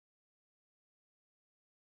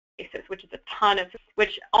 which is a ton of,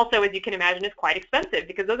 which also, as you can imagine, is quite expensive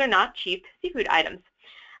because those are not cheap seafood items.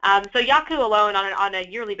 So Yaku alone on a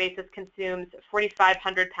yearly basis consumes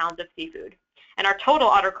 4,500 pounds of seafood. And our total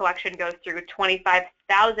otter collection goes through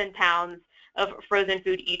 25,000 pounds of frozen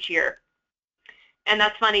food each year. And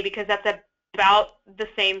that's funny because that's about the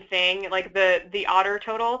same thing, like the otter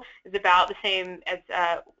total is about the same as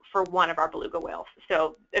for one of our beluga whales.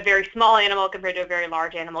 So a very small animal compared to a very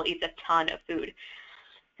large animal eats a ton of food.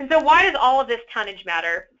 And so why does all of this tonnage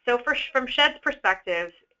matter? So from Shed's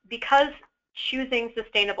perspective, because choosing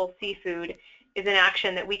sustainable seafood is an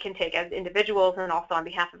action that we can take as individuals and also on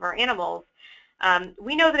behalf of our animals,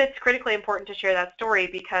 we know that it's critically important to share that story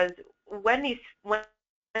because when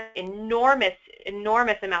enormous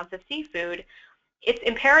amounts of seafood, it's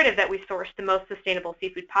imperative that we source the most sustainable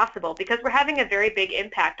seafood possible because we're having a very big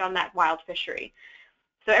impact on that wild fishery.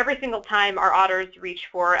 So every single time our otters reach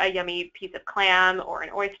for a yummy piece of clam or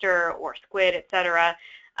an oyster or squid, etc.,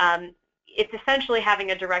 it's essentially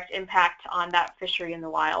having a direct impact on that fishery in the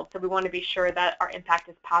wild. So we want to be sure that our impact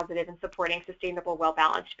is positive in supporting sustainable,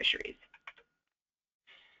 well-balanced fisheries.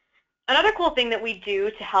 Another cool thing that we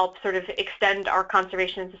do to help sort of extend our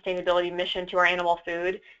conservation and sustainability mission to our animal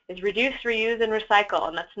food is reduce, reuse, and recycle.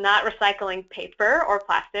 And that's not recycling paper or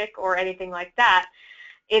plastic or anything like that.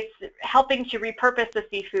 It's helping to repurpose the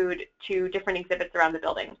seafood to different exhibits around the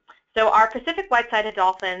building. So our Pacific white-sided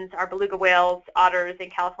dolphins, our beluga whales, otters, and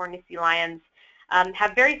California sea lions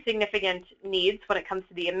have very significant needs when it comes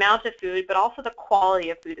to the amount of food, but also the quality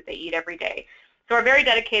of food that they eat every day. So our very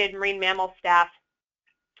dedicated marine mammal staff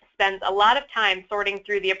spends a lot of time sorting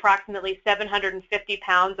through the approximately 750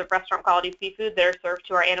 pounds of restaurant-quality seafood that are served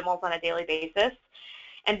to our animals on a daily basis.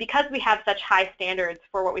 And because we have such high standards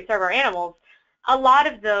for what we serve our animals, a lot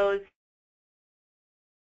of those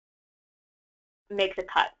make the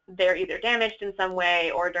cut. They're either damaged in some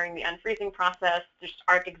way or during the unfreezing process just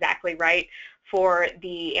aren't exactly right for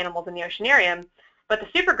the animals in the oceanarium. But the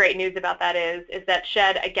super great news about that is that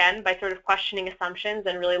Shed, again, by sort of questioning assumptions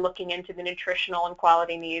and really looking into the nutritional and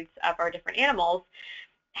quality needs of our different animals,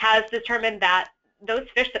 has determined that those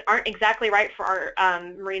fish that aren't exactly right for our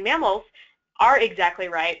marine mammals are exactly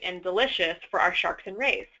right and delicious for our sharks and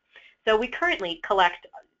rays. So we currently collect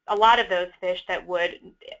a lot of those fish that would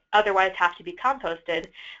otherwise have to be composted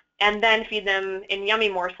and then feed them in yummy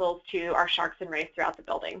morsels to our sharks and rays throughout the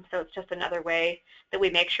building. So it's just another way that we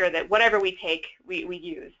make sure that whatever we take, we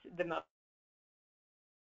use the most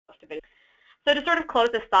of it. So to sort of close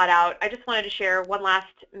this thought out, I just wanted to share one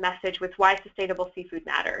last message with why sustainable seafood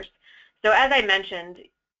matters. So as I mentioned,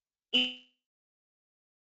 each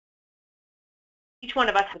one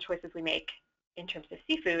of us has the choices we make in terms of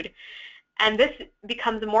seafood, and this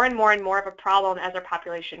becomes more and more of a problem as our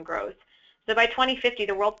population grows. So by 2050,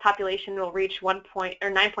 the world's population will reach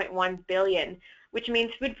 9.1 billion, which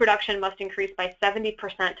means food production must increase by 70%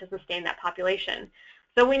 to sustain that population.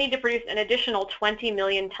 So we need to produce an additional 20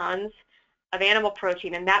 million tons of animal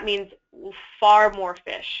protein, and that means far more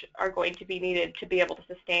fish are going to be needed to be able to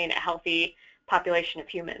sustain a healthy population of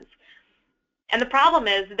humans. And the problem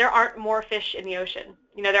is there aren't more fish in the ocean.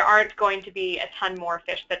 You know, there aren't going to be a ton more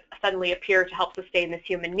fish that suddenly appear to help sustain this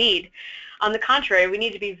human need. On the contrary, we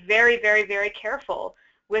need to be very, very, very careful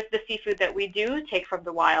with the seafood that we do take from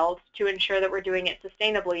the wild to ensure that we're doing it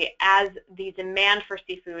sustainably as the demand for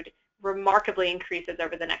seafood remarkably increases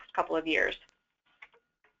over the next couple of years.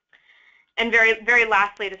 And very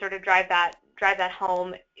lastly, to sort of drive that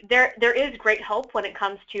home, there is great hope when it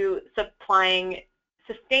comes to supplying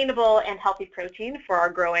sustainable and healthy protein for our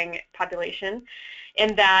growing population,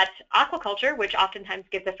 in that aquaculture, which oftentimes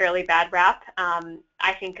gets a fairly bad rap,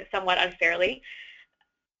 I think somewhat unfairly,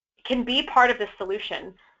 can be part of the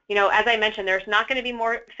solution. You know, as I mentioned, there's not going to be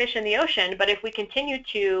more fish in the ocean, but if we continue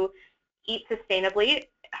to eat sustainably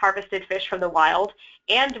harvested fish from the wild,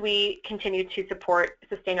 and we continue to support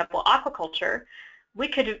sustainable aquaculture, we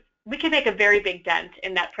could make a very big dent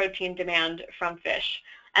in that protein demand from fish.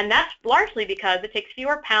 And that's largely because it takes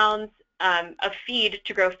fewer pounds of feed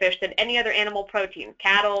to grow fish than any other animal protein.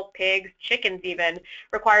 Cattle, pigs, chickens even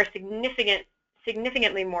require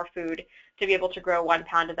significantly more food to be able to grow 1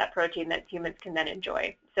 pound of that protein that humans can then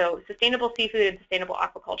enjoy. So sustainable seafood and sustainable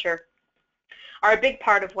aquaculture are a big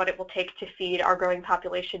part of what it will take to feed our growing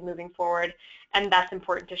population moving forward, and that's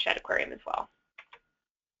important to Shedd Aquarium as well.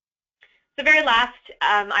 So very last,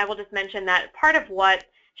 I will just mention that part of what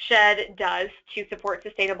Shedd does to support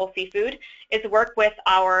sustainable seafood is work with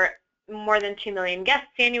our more than 2 million guests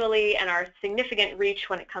annually and our significant reach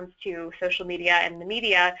when it comes to social media and the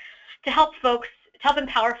media to help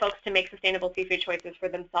empower folks to make sustainable seafood choices for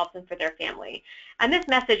themselves and for their family. And this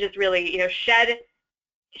message is really, you know, Shedd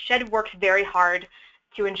works very hard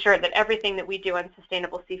to ensure that everything that we do on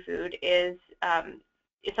sustainable seafood is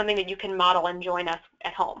something that you can model and join us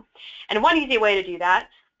at home. And one easy way to do that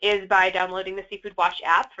is by downloading the Seafood Watch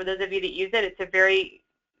app. For those of you that use it, it's a very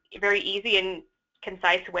easy and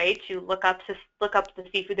concise way to look up the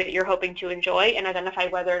seafood that you're hoping to enjoy and identify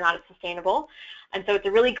whether or not it's sustainable. And so it's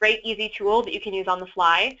a really great, easy tool that you can use on the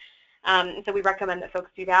fly. So we recommend that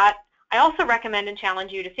folks do that. I also recommend and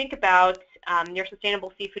challenge you to think about your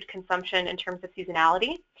sustainable seafood consumption in terms of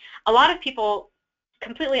seasonality. A lot of people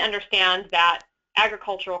completely understand that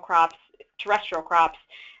agricultural crops, terrestrial crops,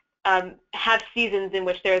 have seasons in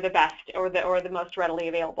which they're the best or the most readily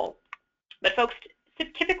available. But folks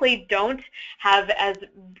typically don't have as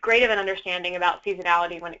great of an understanding about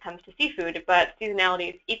seasonality when it comes to seafood, but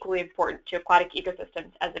seasonality is equally important to aquatic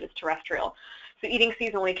ecosystems as it is terrestrial. So eating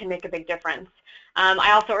seasonally can make a big difference.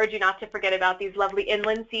 I also urge you not to forget about these lovely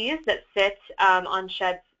inland seas that sit on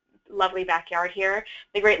Shedd's lovely backyard here.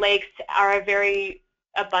 The Great Lakes are a very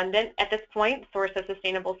abundant, at this point, source of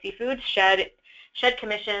sustainable seafood. Shedd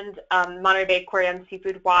commissioned Monterey Bay Aquarium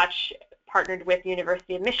Seafood Watch, partnered with the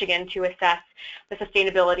University of Michigan to assess the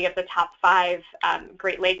sustainability of the top 5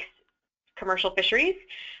 Great Lakes commercial fisheries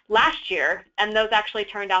last year, and those actually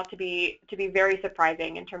turned out to be very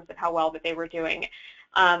surprising in terms of how well that they were doing.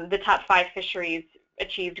 The top 5 fisheries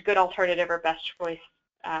achieved good alternative or best choice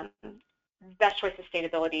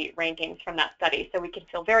sustainability rankings from that study, so we can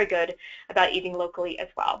feel very good about eating locally as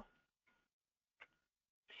well.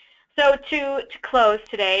 So to close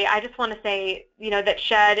today, I just want to say, you know, that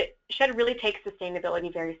Shedd really takes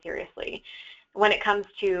sustainability very seriously when it comes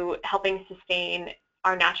to helping sustain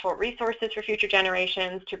our natural resources for future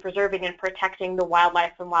generations, to preserving and protecting the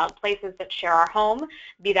wildlife and wild places that share our home,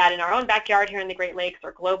 be that in our own backyard here in the Great Lakes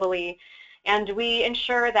or globally. And we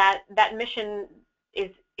ensure that that mission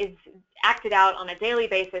is acted out on a daily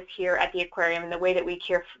basis here at the aquarium in the way that we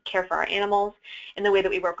care for our animals, in the way that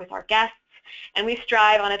we work with our guests. And we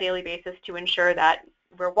strive on a daily basis to ensure that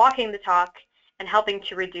we're walking the talk and helping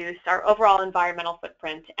to reduce our overall environmental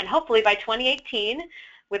footprint. And hopefully by 2018,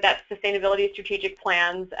 with that sustainability strategic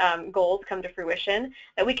plans goals come to fruition,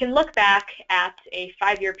 that we can look back at a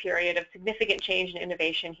 5-year period of significant change and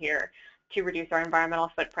innovation here to reduce our environmental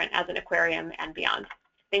footprint as an aquarium and beyond.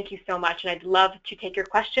 Thank you so much, and I'd love to take your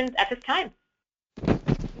questions at this time.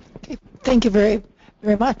 Okay, thank you very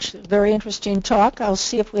much. Very interesting talk. I'll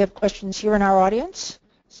see if we have questions here in our audience.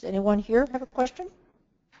 Does anyone here have a question?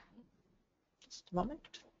 Just a moment.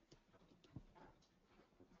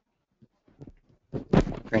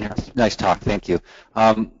 Very nice talk. Thank you.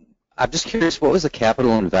 I'm just curious, what was the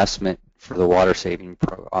capital investment for the water saving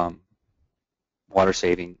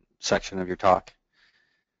section of your talk?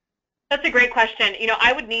 That's a great question. You know,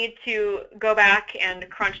 I would need to go back and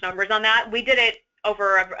crunch numbers on that. We did it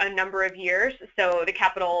over a number of years, so the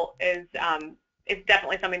capital is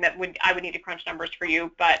definitely something that I would need to crunch numbers for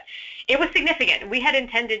you, but it was significant. We had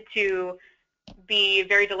intended to be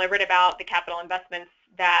very deliberate about the capital investments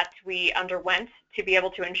that we underwent to be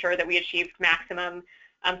able to ensure that we achieved maximum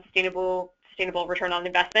sustainable return on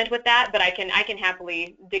investment with that, but I can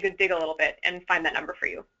happily dig a little bit and find that number for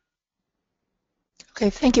you. Okay,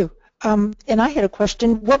 thank you. And I had a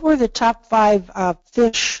question. What were the top 5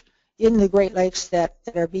 fish in the Great Lakes that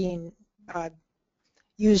are being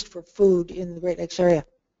used for food in the Great Lakes area?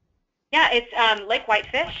 Yeah, it's lake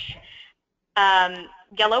whitefish,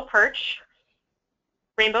 yellow perch,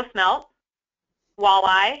 rainbow smelt,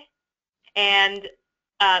 walleye, and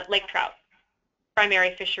lake trout,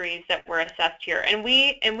 primary fisheries that were assessed here. And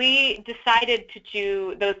we decided to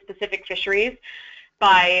do those specific fisheries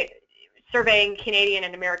by surveying Canadian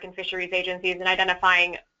and American fisheries agencies and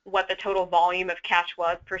identifying what the total volume of catch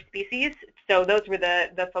was per species. So those were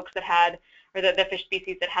the folks that had, or the fish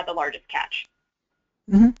species that had the largest catch.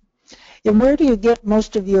 Mm-hmm. And where do you get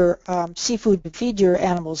most of your seafood to feed your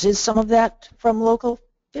animals? Is some of that from local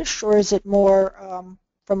fish, or is it more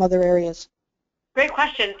from other areas? Great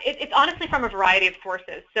question. It's honestly from a variety of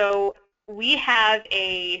sources. So we have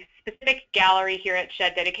a specific gallery here at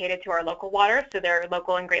Shed dedicated to our local water, so they're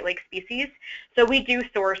local and Great Lakes species. So we do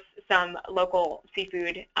source some local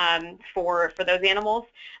seafood for those animals,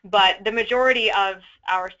 but the majority of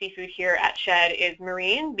our seafood here at Shed is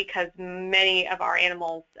marine because many of our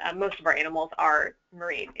animals, most of our animals are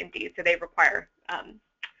marine indeed, so they require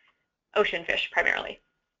ocean fish primarily.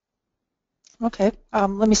 Okay.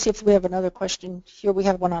 Let me see if we have another question here. We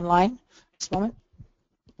have one online at this moment.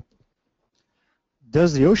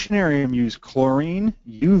 Does the oceanarium use chlorine,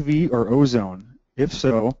 UV, or ozone? If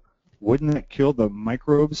so, wouldn't that kill the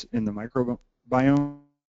microbes in the microbiome?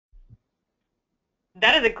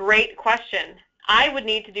 That is a great question. I would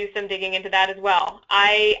need to do some digging into that as well.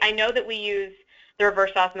 I know that we use the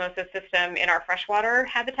reverse osmosis system in our freshwater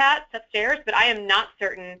habitats upstairs, but I am not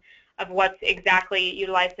certain of what's exactly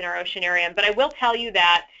utilized in our oceanarium. But I will tell you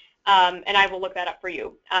that, and I will look that up for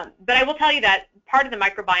you, but I will tell you that part of the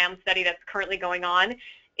microbiome study that's currently going on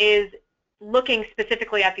is looking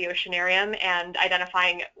specifically at the oceanarium and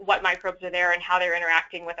identifying what microbes are there and how they're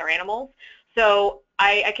interacting with our animals. So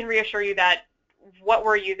I can reassure you that what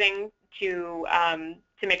we're using to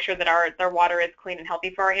make sure that our water is clean and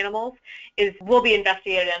healthy for our animals will be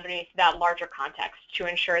investigated underneath that larger context to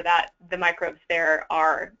ensure that the microbes there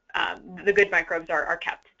are, the good microbes are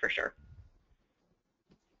kept for sure.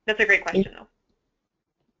 That's a great question though.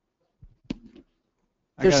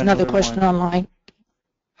 There's another question online.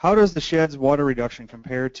 How does the Shed's water reduction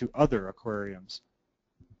compare to other aquariums?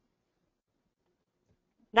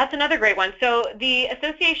 That's another great one. So the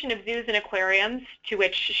Association of Zoos and Aquariums, to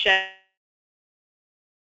which Shed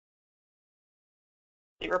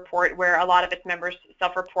report, where a lot of its members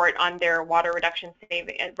self-report on their water reduction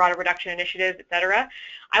initiatives, etc.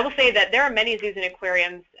 I will say that there are many zoos and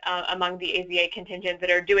aquariums among the AZA contingent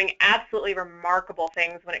that are doing absolutely remarkable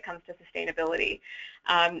things when it comes to sustainability.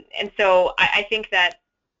 And so I think that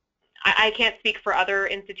I can't speak for other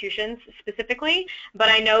institutions specifically, but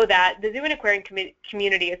I know that the zoo and aquarium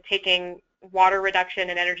community is taking water reduction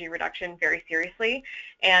and energy reduction very seriously,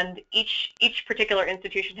 and each particular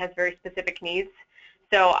institution has very specific needs.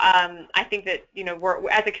 So I think that, you know,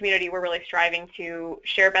 as a community, we're really striving to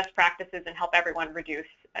share best practices and help everyone reduce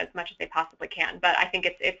as much as they possibly can. But I think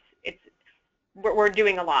we're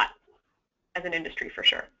doing a lot as an industry for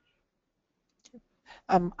sure.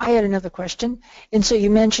 I had another question. And so you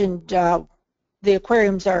mentioned the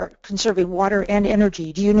aquariums are conserving water and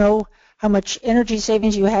energy. Do you know how much energy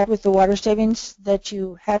savings you had with the water savings that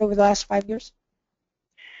you had over the last 5 years?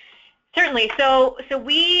 Certainly. So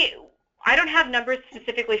I don't have numbers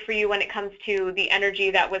specifically for you when it comes to the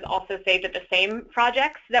energy that was also saved at the same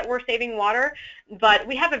projects that were saving water, but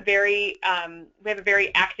we have a very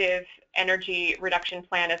active energy reduction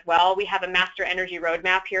plan as well. We have a master energy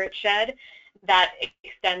roadmap here at Shed that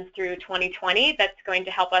extends through 2020 that's going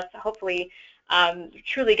to help us hopefully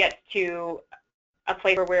truly get to a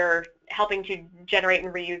place where we're helping to generate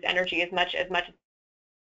and reuse energy as much as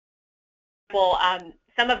possible.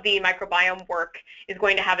 Some of the microbiome work is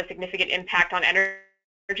going to have a significant impact on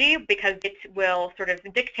energy because it will sort of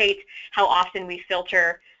dictate how often we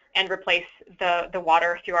filter and replace the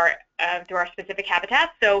water through our specific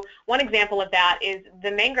habitats. So one example of that is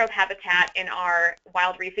the mangrove habitat in our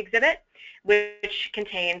wild reef exhibit, which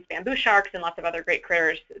contains bamboo sharks and lots of other great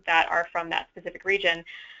critters that are from that specific region.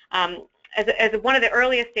 As one of the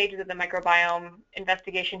earliest stages of the microbiome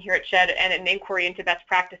investigation here at Shed and an inquiry into best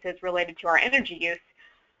practices related to our energy use,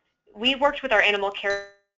 we worked with our animal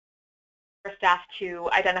care staff to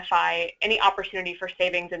identify any opportunity for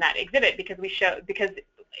savings in that exhibit because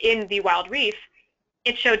in the wild reef,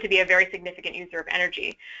 it showed to be a very significant user of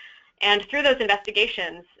energy. And through those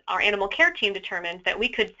investigations, our animal care team determined that we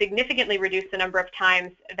could significantly reduce the number of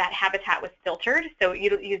times that habitat was filtered, so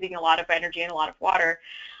using a lot of energy and a lot of water,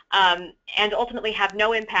 and ultimately have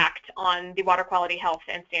no impact on the water quality, health,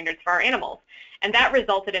 and standards for our animals. And that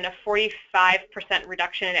resulted in a 45%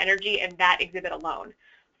 reduction in energy in that exhibit alone.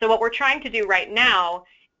 So what we're trying to do right now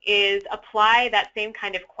is apply that same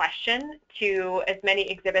kind of question to as many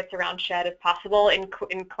exhibits around shed as possible in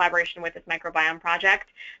collaboration with this microbiome project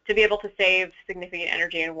to be able to save significant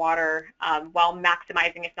energy and water while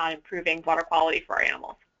maximizing, if not improving, water quality for our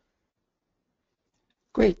animals.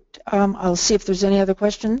 Great. I'll see if there's any other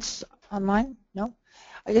questions online. No?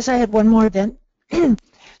 I guess I had one more then.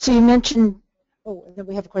 So you mentioned, oh, and then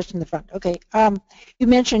we have a question in the front. Okay. You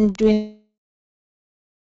mentioned doing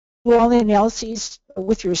all the analyses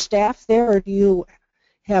with your staff there, or do you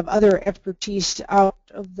have other expertise out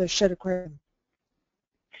of the shed aquarium?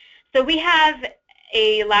 So we have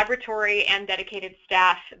a laboratory and dedicated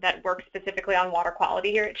staff that work specifically on water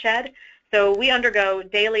quality here at Shed. So we undergo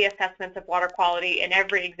daily assessments of water quality in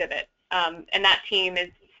every exhibit, and that team is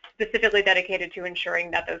specifically dedicated to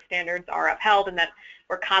ensuring that those standards are upheld and that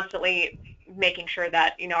we're constantly making sure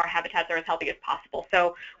that our habitats are as healthy as possible.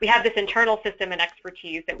 So we have this internal system and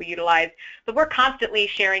expertise that we utilize, but we're constantly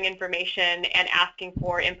sharing information and asking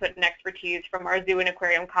for input and expertise from our zoo and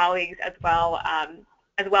aquarium colleagues as well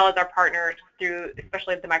as our partners through,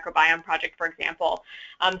 especially the microbiome project, for example.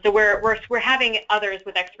 So we're having others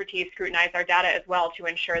with expertise scrutinize our data as well to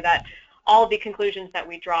ensure that all of the conclusions that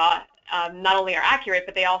we draw not only are accurate,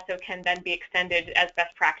 but they also can then be extended as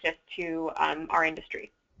best practice to our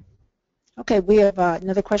industry. Okay, we have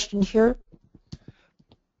another question here.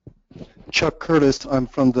 Chuck Curtis, I'm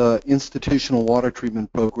from the Institutional Water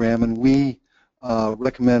Treatment Program, and we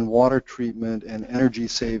recommend water treatment and energy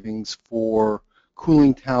savings for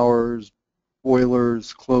cooling towers,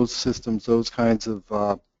 boilers, closed systems, those kinds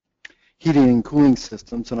of heating and cooling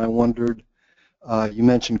systems. And I wondered, you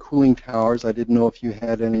mentioned cooling towers. I didn't know if you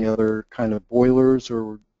had any other kind of boilers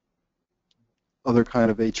or other kind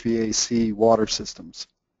of HVAC water systems.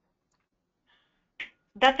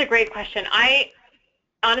 That's a great question. I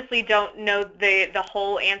honestly don't know the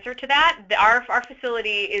whole answer to that. Our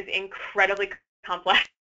facility is incredibly complex.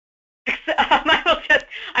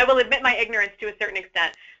 I will admit my ignorance to a certain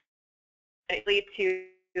extent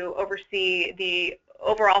to oversee the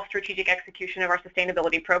overall strategic execution of our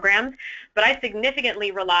sustainability programs, but I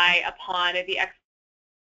significantly rely upon the experts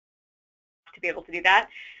to be able to do that.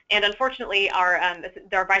 And unfortunately, our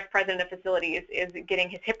vice president of facilities is getting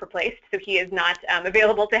his hip replaced, so he is not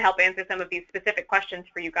available to help answer some of these specific questions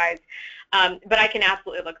for you guys. But I can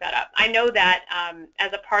absolutely look that up. I know that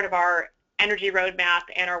as a part of our energy roadmap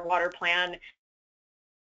and our water plan,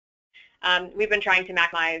 we've been trying to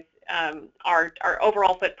maximize our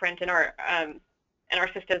overall footprint and our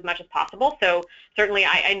system as much as possible. So certainly,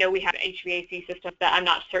 I know we have HVAC systems that I'm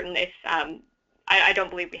not certain if. I don't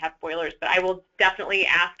believe we have boilers, but I will definitely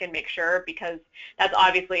ask and make sure, because that's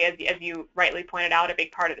obviously, as you rightly pointed out, a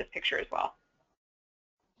big part of this picture as well.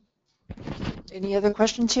 Any other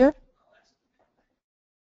questions here?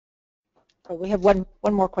 Oh, we have one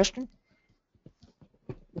more question.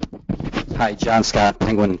 Hi, John Scott,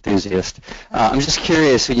 penguin enthusiast. I'm just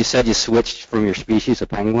curious, when you said you switched from your species of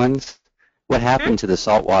penguins, what happened to the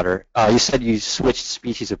saltwater? You said you switched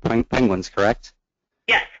species of penguins, correct?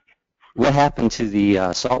 Yes. What happened to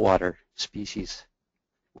the saltwater species?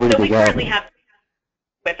 Where did So we they go? currently have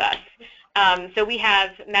with us. So we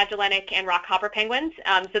have Magellanic and rock hopper penguins.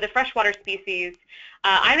 So the freshwater species,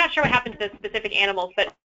 I'm not sure what happened to the specific animals,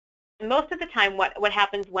 but most of the time what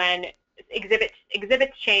happens when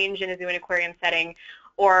exhibits change in a zoo and aquarium setting,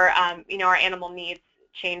 or our animal needs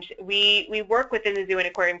change, we work within the zoo and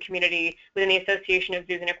aquarium community, within the Association of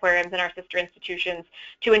Zoos and Aquariums and our sister institutions,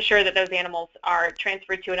 to ensure that those animals are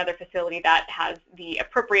transferred to another facility that has the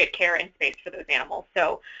appropriate care and space for those animals.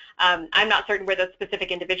 So I'm not certain where those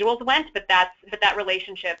specific individuals went, but that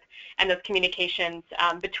relationship and those communications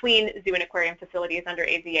between zoo and aquarium facilities under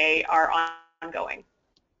AZA are ongoing.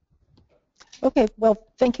 Okay, well,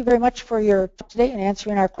 thank you very much for your talk today and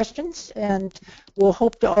answering our questions, and we'll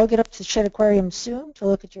hope to all get up to the Shed Aquarium soon to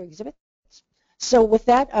look at your exhibits. So with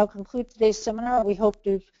that, I'll conclude today's seminar. We hope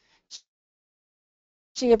to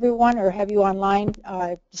see everyone or have you online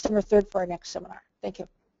December 3rd for our next seminar. Thank you.